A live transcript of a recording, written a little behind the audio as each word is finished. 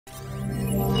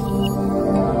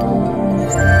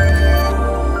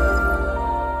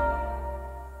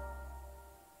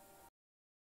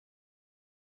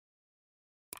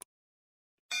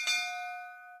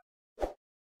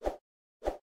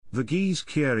Verghese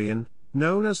Kurien,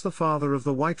 known as the father of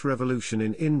the White Revolution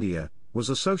in India, was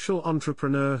a social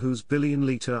entrepreneur whose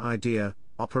billion-litre idea,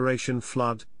 Operation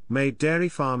Flood, made dairy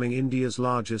farming India's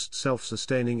largest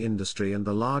self-sustaining industry and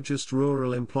the largest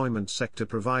rural employment sector,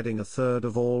 providing a third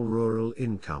of all rural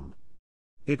income.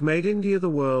 It made India the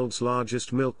world's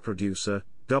largest milk producer,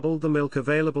 doubled the milk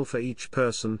available for each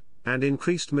person, and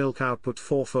increased milk output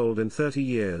fourfold in 30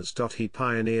 years. He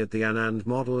pioneered the Anand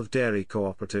model of dairy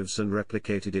cooperatives and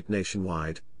replicated it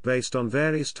nationwide, based on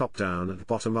various top-down and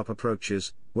bottom-up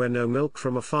approaches, where no milk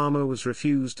from a farmer was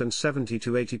refused and 70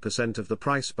 to 80% of the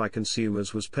price by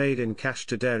consumers was paid in cash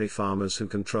to dairy farmers, who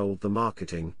controlled the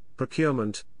marketing,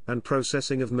 procurement, and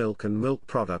processing of milk and milk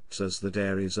products as the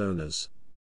dairy's owners.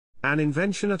 An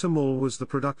invention at Amul was the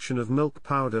production of milk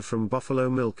powder from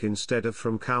buffalo milk instead of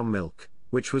from cow milk,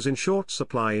 which was in short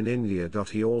supply in India.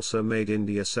 He also made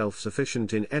India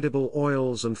self-sufficient in edible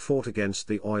oils and fought against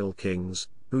the oil kings,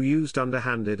 who used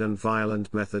underhanded and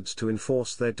violent methods to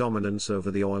enforce their dominance over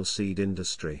the oilseed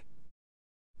industry.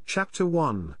 Chapter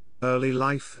 1: Early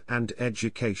Life and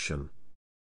Education.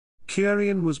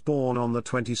 Kurien was born on the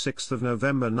 26th of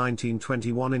November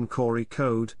 1921 in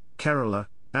Kozhikode, Kerala,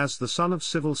 as the son of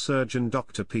civil surgeon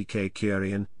Dr. P.K.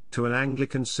 Kurien, to an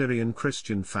Anglican Syrian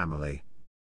Christian family.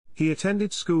 He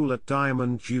attended school at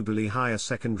Diamond Jubilee Higher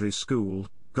Secondary School,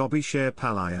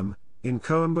 Gobishare-Palayam, in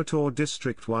Coimbatore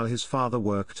district, while his father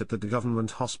worked at the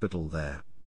government hospital there.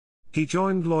 He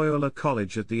joined Loyola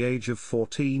College at the age of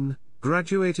 14,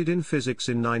 graduated in physics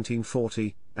in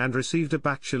 1940, and received a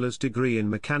bachelor's degree in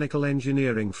mechanical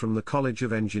engineering from the College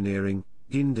of Engineering,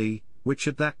 Guindy, which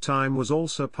at that time was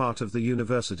also part of the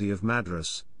University of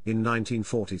Madras, in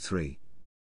 1943.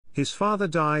 His father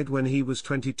died when he was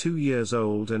 22 years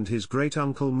old, and his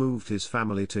great-uncle moved his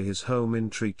family to his home in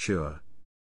Trichure.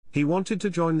 He wanted to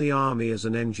join the army as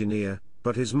an engineer,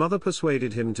 but his mother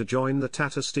persuaded him to join the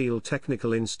Tata Steel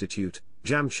Technical Institute,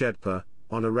 Jamshedpur,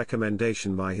 on a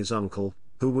recommendation by his uncle,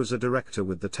 who was a director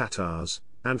with the Tatars,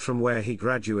 and from where he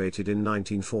graduated in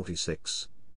 1946.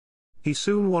 He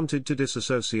soon wanted to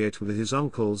disassociate with his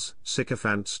uncle's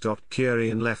sycophants.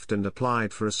 Kurien left and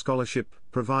applied for a scholarship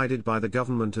provided by the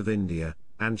government of India,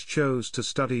 and chose to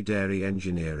study dairy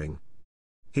engineering.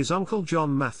 His uncle John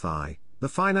Mathai, the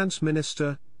finance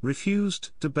minister,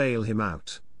 refused to bail him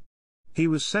out. He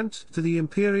was sent to the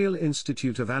Imperial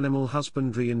Institute of Animal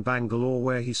Husbandry in Bangalore,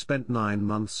 where he spent 9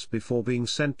 months before being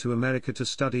sent to America to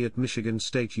study at Michigan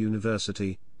State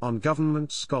University, on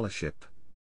government scholarship.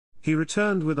 He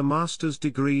returned with a master's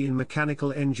degree in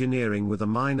mechanical engineering with a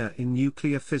minor in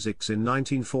nuclear physics in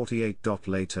 1948.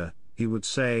 Later, he would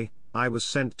say, "I was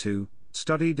sent to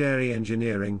study dairy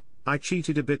engineering, I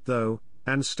cheated a bit though,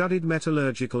 and studied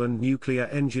metallurgical and nuclear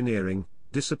engineering,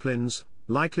 disciplines,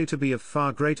 likely to be of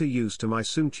far greater use to my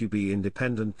soon-to-be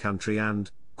independent country and,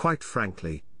 quite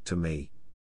frankly, to me.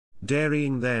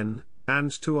 Dairying then, and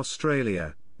to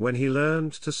Australia, when he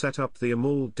learned to set up the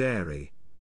Amul dairy."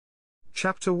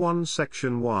 Chapter 1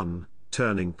 Section 1,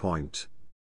 Turning Point.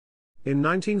 In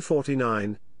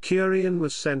 1949, Kurien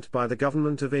was sent by the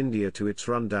Government of India to its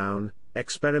rundown,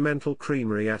 experimental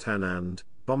creamery at Anand,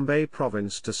 Bombay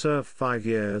province, to serve 5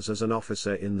 years as an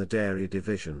officer in the dairy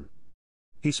division.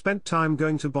 He spent time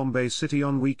going to Bombay City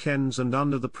on weekends and,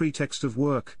 under the pretext of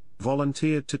work,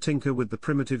 volunteered to tinker with the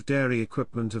primitive dairy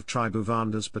equipment of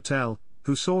Tribhuvandas Patel,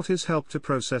 who sought his help to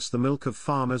process the milk of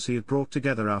farmers he had brought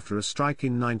together after a strike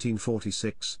in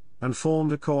 1946, and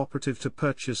formed a cooperative to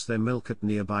purchase their milk at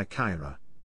nearby Kaira.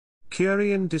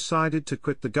 Kurien decided to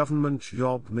quit the government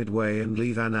job midway and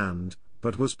leave Anand,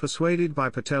 but was persuaded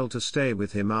by Patel to stay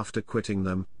with him after quitting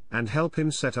them, and help him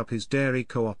set up his dairy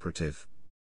cooperative.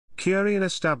 Kurien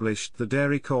established the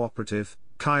dairy cooperative,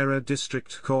 Kaira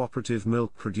District Cooperative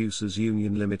Milk Producers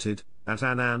Union Limited, at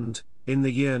Anand, in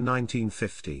the year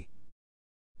 1950.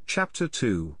 Chapter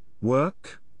 2,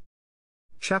 Work.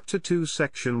 Chapter 2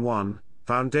 Section 1,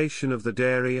 Foundation of the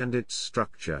dairy and its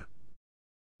structure.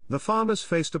 The farmers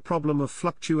faced a problem of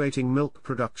fluctuating milk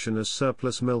production as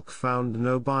surplus milk found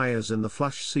no buyers in the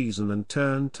flush season and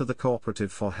turned to the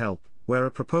cooperative for help, where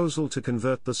a proposal to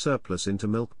convert the surplus into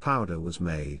milk powder was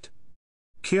made.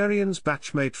 Kurien's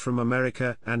batchmate from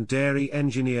America and dairy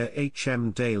engineer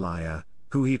H.M. Dalia,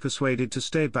 who he persuaded to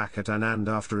stay back at Anand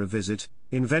after a visit,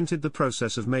 invented the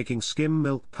process of making skim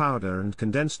milk powder and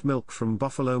condensed milk from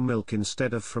buffalo milk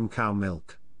instead of from cow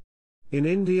milk. In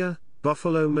India,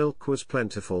 buffalo milk was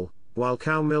plentiful, while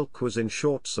cow milk was in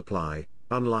short supply,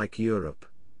 unlike Europe.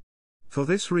 For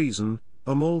this reason,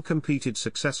 Amul competed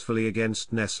successfully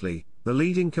against Nestlé, the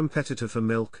leading competitor for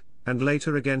milk, and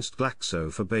later against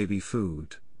Glaxo for baby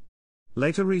food.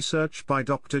 Later research by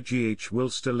Dr. G.H.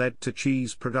 Wilster led to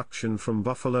cheese production from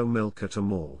buffalo milk at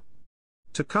Amul.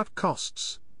 To cut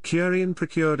costs, Kurien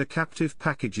procured a captive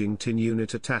packaging tin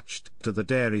unit attached to the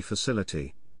dairy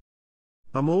facility.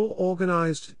 Amul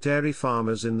organized dairy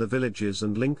farmers in the villages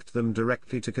and linked them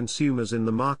directly to consumers in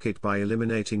the market by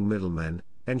eliminating middlemen,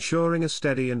 ensuring a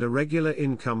steady and a regular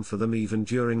income for them even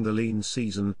during the lean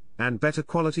season, and better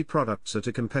quality products at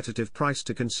a competitive price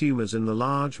to consumers in the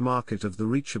large market of the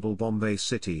reachable Bombay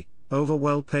city, over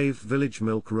well-paved village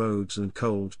milk roads and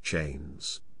cold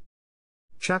chains.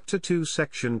 Chapter 2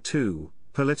 Section 2,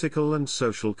 Political and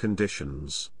Social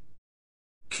Conditions.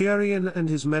 Kurien and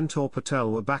his mentor Patel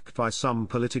were backed by some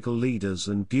political leaders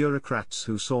and bureaucrats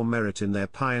who saw merit in their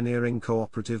pioneering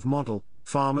cooperative model,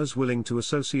 farmers willing to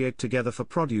associate together for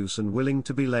produce and willing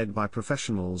to be led by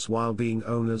professionals while being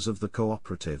owners of the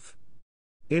cooperative.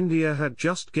 India had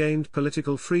just gained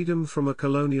political freedom from a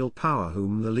colonial power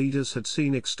whom the leaders had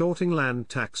seen extorting land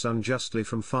tax unjustly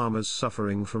from farmers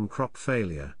suffering from crop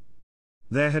failure.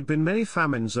 There had been many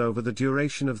famines over the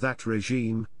duration of that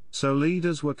regime, so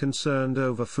leaders were concerned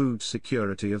over food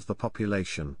security of the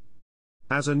population.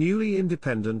 As a newly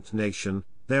independent nation,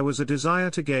 there was a desire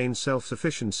to gain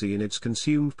self-sufficiency in its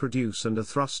consumed produce and a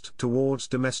thrust towards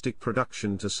domestic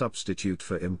production to substitute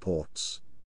for imports.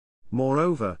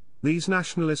 Moreover, these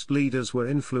nationalist leaders were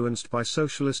influenced by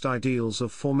socialist ideals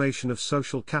of formation of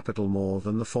social capital more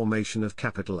than the formation of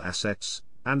capital assets,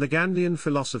 and the Gandhian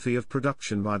philosophy of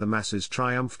production by the masses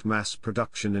triumphed mass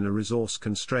production in a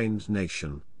resource-constrained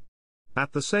nation.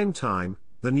 At the same time,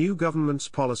 the new government's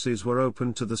policies were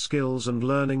open to the skills and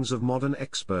learnings of modern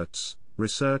experts,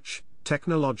 research,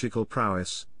 technological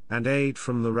prowess, and aid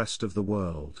from the rest of the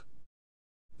world.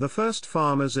 The first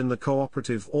farmers in the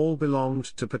cooperative all belonged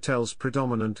to Patel's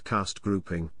predominant caste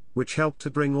grouping, which helped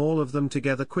to bring all of them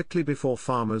together quickly before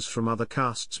farmers from other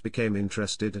castes became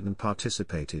interested and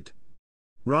participated.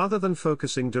 Rather than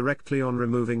focusing directly on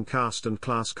removing caste and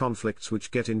class conflicts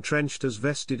which get entrenched as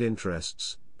vested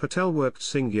interests, Patel worked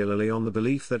singularly on the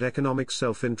belief that economic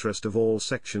self-interest of all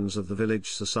sections of the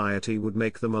village society would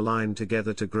make them align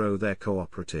together to grow their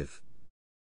cooperative.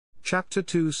 Chapter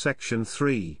 2 Section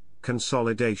 3,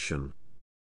 Consolidation.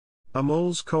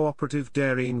 Amul's cooperative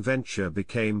dairying venture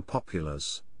became popular.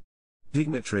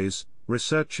 Dignitaries,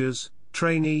 researchers,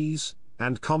 trainees,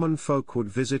 and common folk would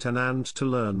visit Anand to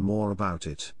learn more about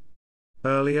it.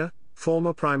 Earlier,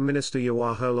 former Prime Minister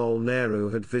Jawaharlal Nehru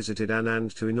had visited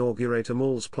Anand to inaugurate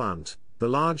Amul's plant, the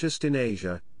largest in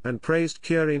Asia, and praised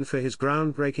Kurien for his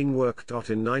groundbreaking work.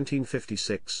 In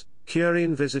 1956,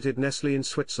 Kurien visited Nestlé in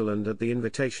Switzerland at the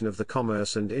invitation of the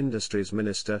Commerce and Industries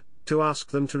Minister, to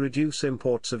ask them to reduce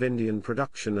imports of Indian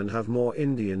production and have more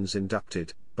Indians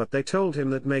inducted, but they told him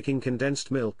that making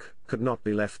condensed milk could not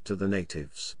be left to the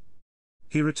natives.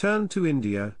 He returned to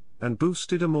India, and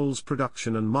boosted Amul's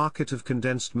production and market of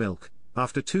condensed milk.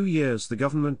 After 2 years the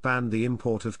government banned the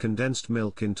import of condensed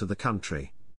milk into the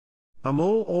country.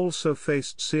 Amul also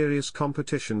faced serious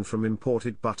competition from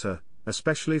imported butter,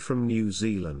 especially from New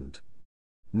Zealand.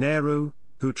 Nehru,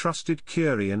 who trusted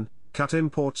Kurien, cut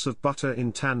imports of butter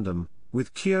in tandem,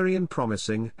 with Kurien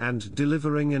promising and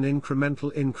delivering an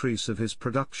incremental increase of his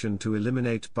production to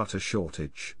eliminate butter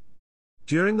shortage.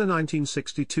 During the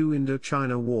 1962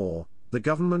 Indo-China War, the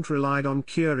government relied on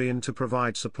Kurien to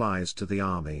provide supplies to the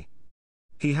army.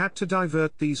 He had to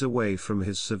divert these away from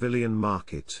his civilian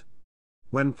market.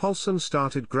 When Paulson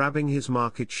started grabbing his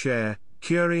market share,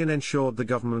 Kurien ensured the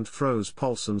government froze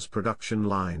Paulson's production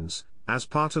lines, as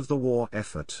part of the war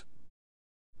effort.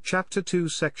 Chapter 2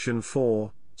 Section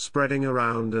 4, Spreading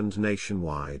Around and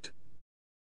Nationwide.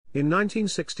 In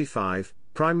 1965,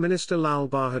 Prime Minister Lal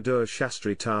Bahadur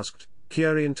Shastri tasked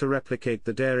Kurien to replicate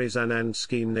the Dairies Anand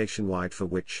scheme nationwide, for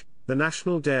which the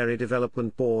National Dairy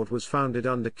Development Board was founded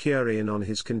under Kurien on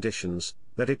his conditions,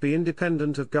 that it be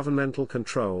independent of governmental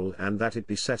control and that it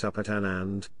be set up at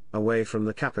Anand, away from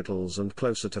the capitals and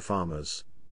closer to farmers.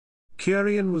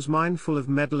 Kurien was mindful of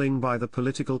meddling by the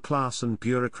political class and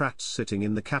bureaucrats sitting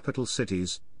in the capital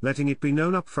cities, letting it be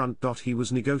known up front. He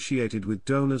was negotiated with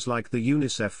donors like the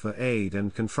UNICEF for aid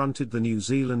and confronted the New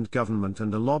Zealand government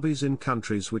and the lobbies in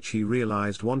countries which he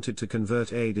realized wanted to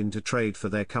convert aid into trade for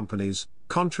their companies,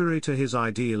 contrary to his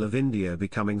ideal of India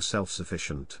becoming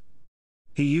self-sufficient.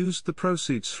 He used the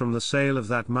proceeds from the sale of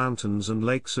that mountains and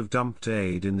lakes of dumped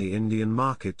aid in the Indian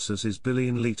markets as his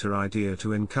billion-litre idea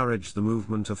to encourage the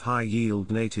movement of high-yield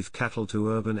native cattle to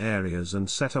urban areas and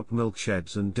set up milk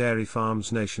sheds and dairy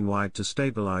farms nationwide to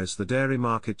stabilize the dairy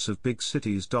markets of big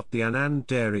cities. The Anand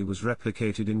dairy was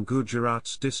replicated in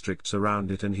Gujarat's districts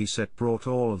around it, and he brought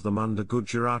all of them under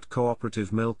Gujarat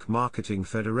Cooperative Milk Marketing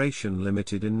Federation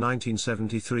Limited in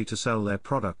 1973 to sell their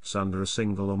products under a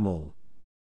single Amul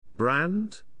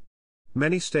brand.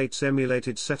 Many states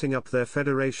emulated setting up their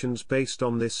federations based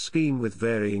on this scheme with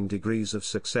varying degrees of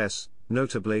success,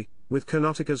 notably, with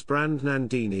Karnataka's brand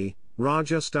Nandini,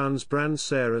 Rajasthan's brand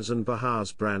Saras and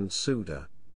Bihar's brand Sudha.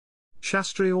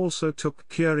 Shastri also took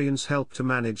Kurien's help to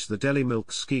manage the Delhi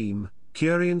milk scheme.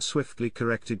 Kurien swiftly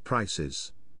corrected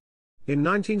prices. In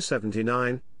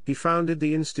 1979, he founded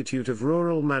the Institute of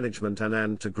Rural Management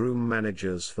Anand to groom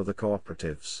managers for the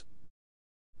cooperatives.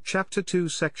 Chapter 2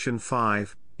 Section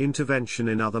 5, Intervention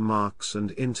in Other Markets and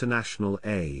International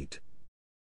Aid.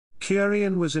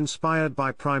 Kurien was inspired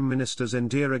by Prime Ministers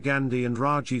Indira Gandhi and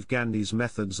Rajiv Gandhi's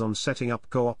methods on setting up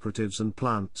cooperatives and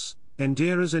plants,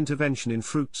 Indira's intervention in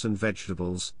fruits and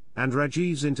vegetables, and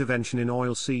Rajiv's intervention in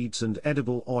oilseeds and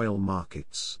edible oil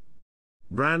markets.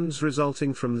 Brands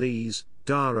resulting from these,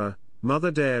 Dara,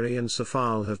 Mother Dairy and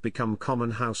Safal, have become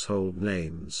common household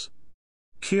names.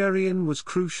 Kurien was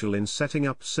crucial in setting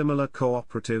up similar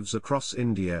cooperatives across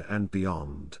India and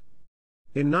beyond.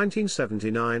 In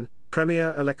 1979,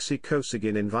 Premier Alexei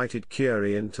Kosygin invited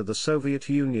Kurien to the Soviet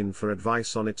Union for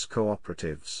advice on its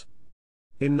cooperatives.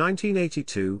 In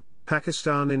 1982,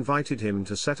 Pakistan invited him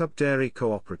to set up dairy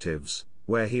cooperatives,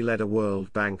 where he led a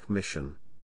World Bank mission.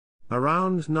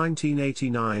 Around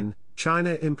 1989,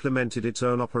 China implemented its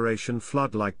own Operation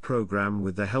Flood-like program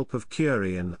with the help of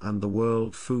Kurien and the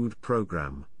World Food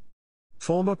Programme.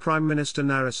 Former Prime Minister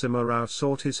Narasimha Rao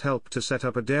sought his help to set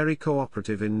up a dairy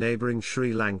cooperative in neighbouring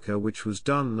Sri Lanka, which was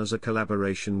done as a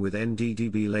collaboration with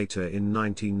NDDB later in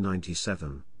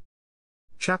 1997.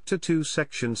 Chapter 2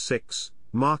 Section 6,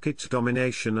 Market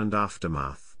Domination and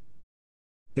Aftermath.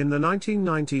 In the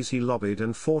 1990s he lobbied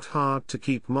and fought hard to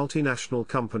keep multinational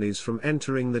companies from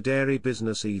entering the dairy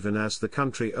business, even as the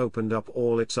country opened up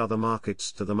all its other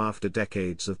markets to them after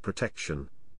decades of protection.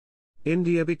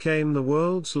 India became the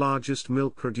world's largest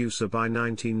milk producer by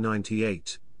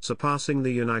 1998, surpassing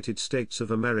the United States of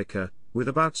America, with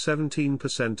about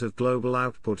 17% of global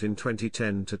output in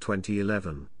 2010 to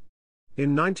 2011.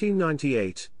 In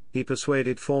 1998, he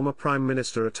persuaded former Prime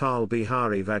Minister Atal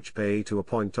Bihari Vajpayee to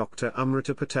appoint Dr.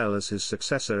 Amrita Patel as his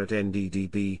successor at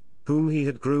NDDB, whom he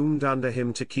had groomed under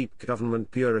him to keep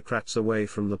government bureaucrats away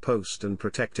from the post and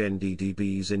protect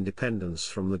NDDB's independence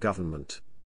from the government.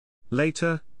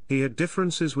 Later, he had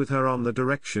differences with her on the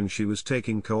direction she was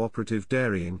taking cooperative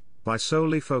dairying, by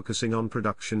solely focusing on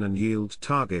production and yield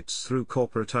targets through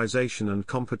corporatization and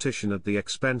competition at the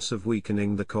expense of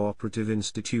weakening the cooperative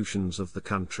institutions of the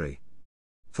country.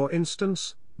 For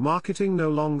instance, marketing no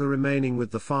longer remaining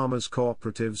with the farmers'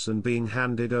 cooperatives and being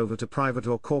handed over to private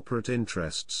or corporate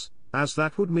interests, as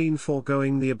that would mean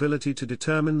foregoing the ability to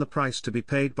determine the price to be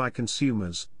paid by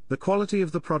consumers, the quality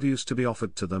of the produce to be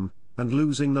offered to them, and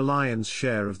losing the lion's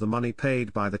share of the money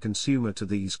paid by the consumer to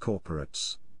these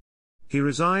corporates. He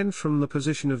resigned from the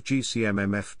position of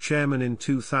GCMMF chairman in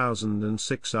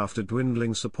 2006 after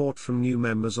dwindling support from new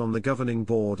members on the governing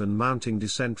board and mounting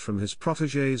dissent from his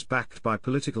protégés backed by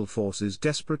political forces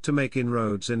desperate to make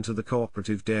inroads into the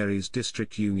cooperative dairies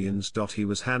district unions. He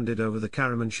was handed over the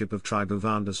chairmanship of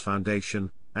Tribhuvandas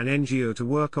Foundation, an NGO to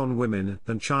work on women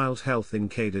and child health in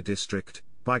Kheda district,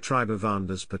 by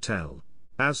Tribhuvandas Patel.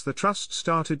 As the trust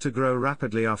started to grow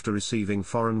rapidly after receiving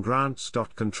foreign grants.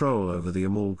 Control over the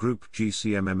Amul Group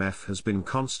GCMMF has been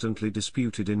constantly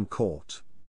disputed in court.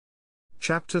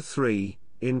 Chapter 3,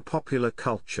 In Popular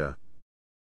Culture.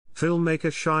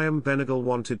 Filmmaker Shyam Benegal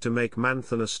wanted to make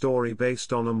Manthan a story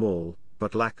based on Amul,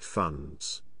 but lacked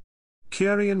funds.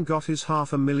 Kurien got his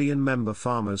 500,000 member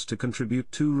farmers to contribute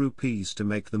 ₹2 to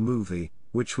make the movie,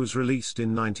 which was released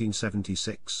in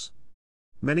 1976.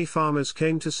 Many farmers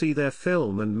came to see their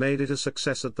film and made it a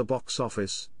success at the box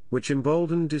office, which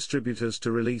emboldened distributors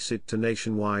to release it to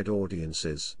nationwide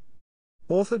audiences.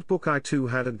 Authored book I Too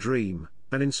Had a Dream,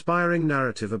 an inspiring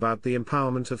narrative about the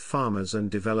empowerment of farmers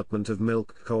and development of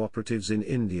milk cooperatives in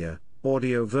India,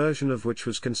 audio version of which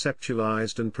was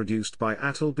conceptualized and produced by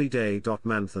Atal Bide.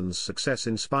 Manthan's success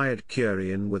inspired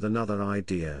Kurien with another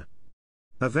idea.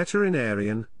 A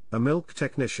veterinarian, a milk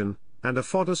technician, and a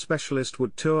fodder specialist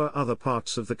would tour other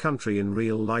parts of the country in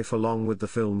real life along with the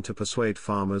film to persuade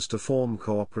farmers to form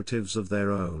cooperatives of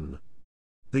their own.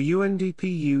 The UNDP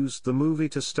used the movie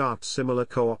to start similar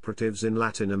cooperatives in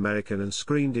Latin America and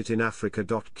screened it in Africa.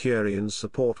 Kurien's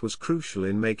support was crucial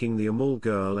in making the Amul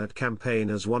Girl ad campaign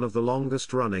as one of the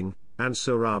longest running, and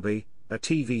Surabi, a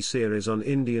TV series on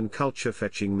Indian culture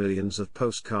fetching millions of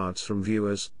postcards from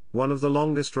viewers, one of the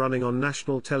longest running on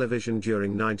national television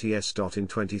during 90s. In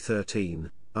 2013,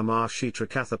 Amar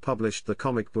Chitrakatha published the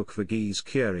comic book Verghese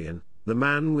Kurien, The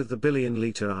Man with the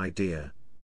Billion-Litre Idea.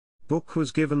 Book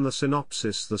was given the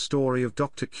synopsis. The story of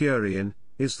Dr. Kurien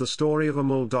is the story of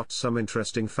Amul. Some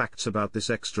interesting facts about this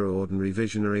extraordinary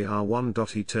visionary are 1.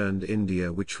 He turned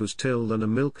India, which was till then a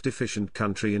milk-deficient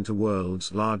country, into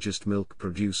world's largest milk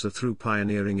producer through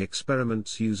pioneering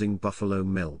experiments using buffalo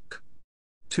milk.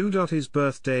 2. His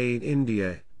birthday in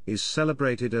India is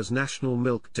celebrated as National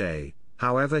Milk Day,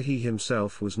 however he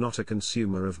himself was not a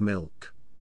consumer of milk.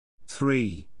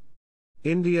 3.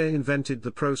 India invented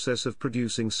the process of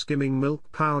producing skimming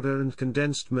milk powder and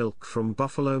condensed milk from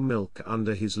buffalo milk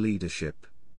under his leadership.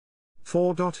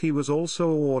 4. He was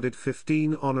also awarded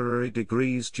 15 honorary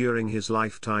degrees during his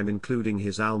lifetime, including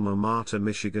his alma mater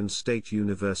Michigan State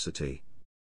University.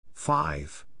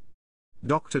 5.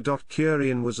 Dr.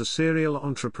 Kurien was a serial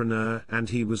entrepreneur, and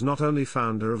he was not only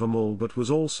founder of Amul but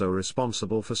was also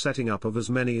responsible for setting up of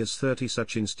as many as 30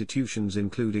 such institutions,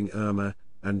 including IRMA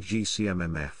and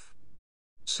GCMMF.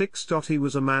 6. He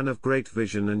was a man of great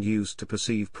vision and used to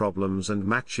perceive problems and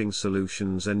matching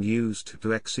solutions and used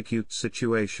to execute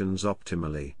situations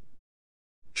optimally.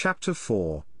 Chapter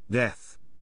 4, Death.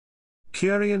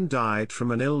 Kurien died from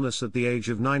an illness at the age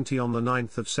of 90 on the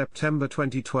 9th of September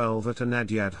 2012 at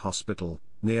Anand Hospital,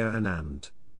 near Anand.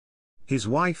 His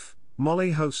wife,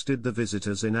 Molly, hosted the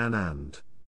visitors in Anand.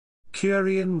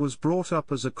 Kurien was brought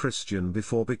up as a Christian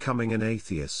before becoming an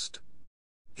atheist.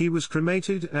 He was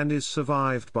cremated and is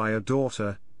survived by a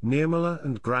daughter, Nirmala,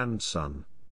 and grandson.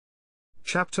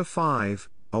 Chapter 5,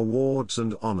 Awards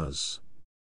and Honours.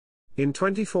 In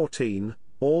 2014,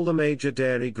 all the major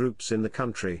dairy groups in the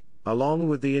country, along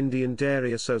with the Indian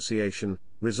Dairy Association,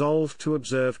 resolved to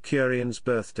observe Kurien's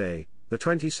birthday, the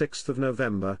 26th of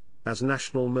November, as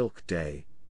National Milk Day.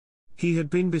 He had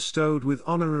been bestowed with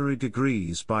honorary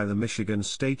degrees by the Michigan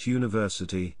State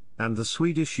University and the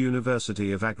Swedish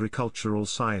University of Agricultural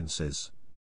Sciences.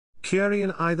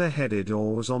 Kurien either headed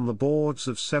or was on the boards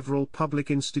of several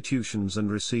public institutions and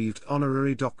received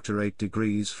honorary doctorate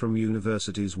degrees from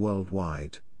universities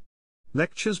worldwide.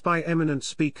 Lectures by eminent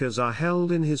speakers are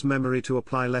held in his memory to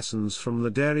apply lessons from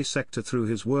the dairy sector through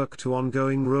his work to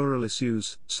ongoing rural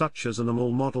issues, such as an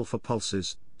Amul model for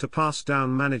pulses, to pass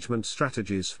down management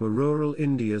strategies for rural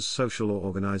India's social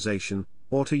organization,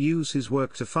 or to use his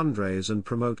work to fundraise and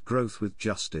promote growth with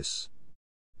justice.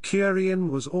 Kurien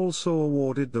was also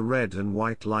awarded the Red and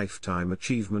White Lifetime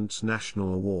Achievements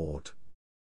National Award.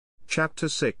 Chapter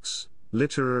 6,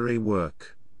 Literary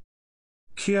Work.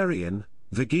 Kurien,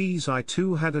 Verghese I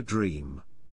too had a dream.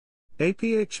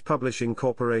 APH Publishing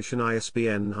Corporation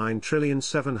ISBN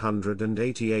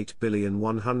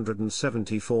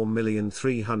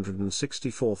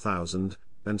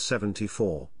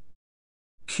 9780174364074.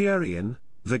 Kurien,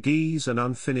 Verghese An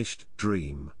Unfinished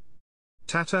Dream.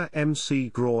 Tata MC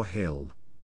Graw-Hill.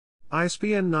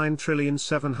 ISBN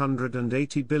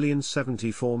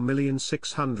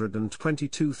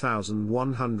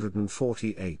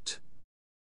 9780724622148.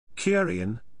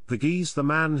 Kurien, Verghese The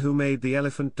Man Who Made the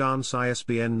Elephant Dance.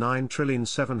 ISBN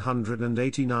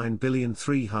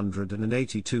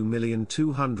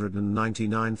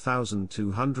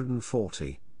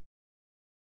 978938229299240.